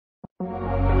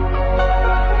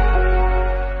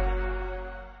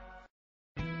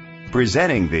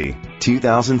Presenting the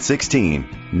 2016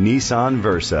 Nissan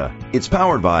Versa. It's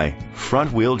powered by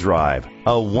front-wheel drive,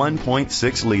 a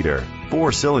 1.6-liter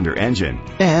four-cylinder engine,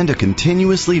 and a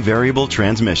continuously variable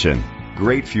transmission.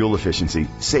 Great fuel efficiency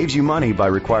saves you money by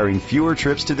requiring fewer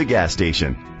trips to the gas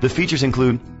station. The features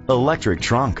include electric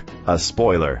trunk, a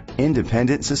spoiler,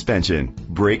 independent suspension,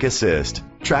 brake assist,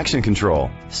 traction control,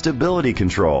 stability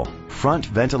control, front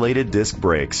ventilated disc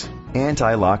brakes,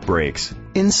 anti-lock brakes.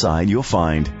 Inside you'll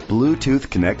find Bluetooth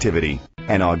connectivity,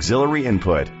 an auxiliary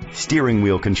input, steering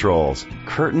wheel controls,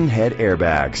 curtain head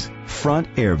airbags,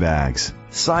 front airbags,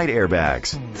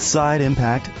 side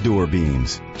impact door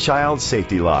beams, child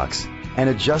safety locks, an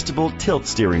adjustable tilt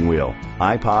steering wheel,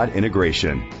 iPod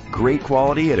integration. Great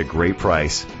quality at a great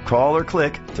price. Call or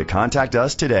click to contact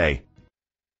us today.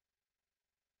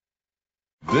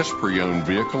 This pre-owned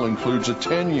vehicle includes a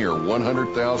 10-year,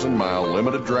 100,000-mile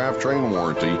limited drivetrain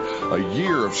warranty, a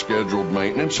year of scheduled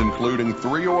maintenance including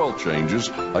 3 oil changes,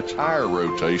 a tire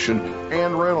rotation,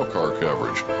 and rental car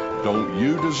coverage. Don't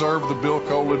you deserve the Bill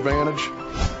Cole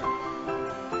advantage?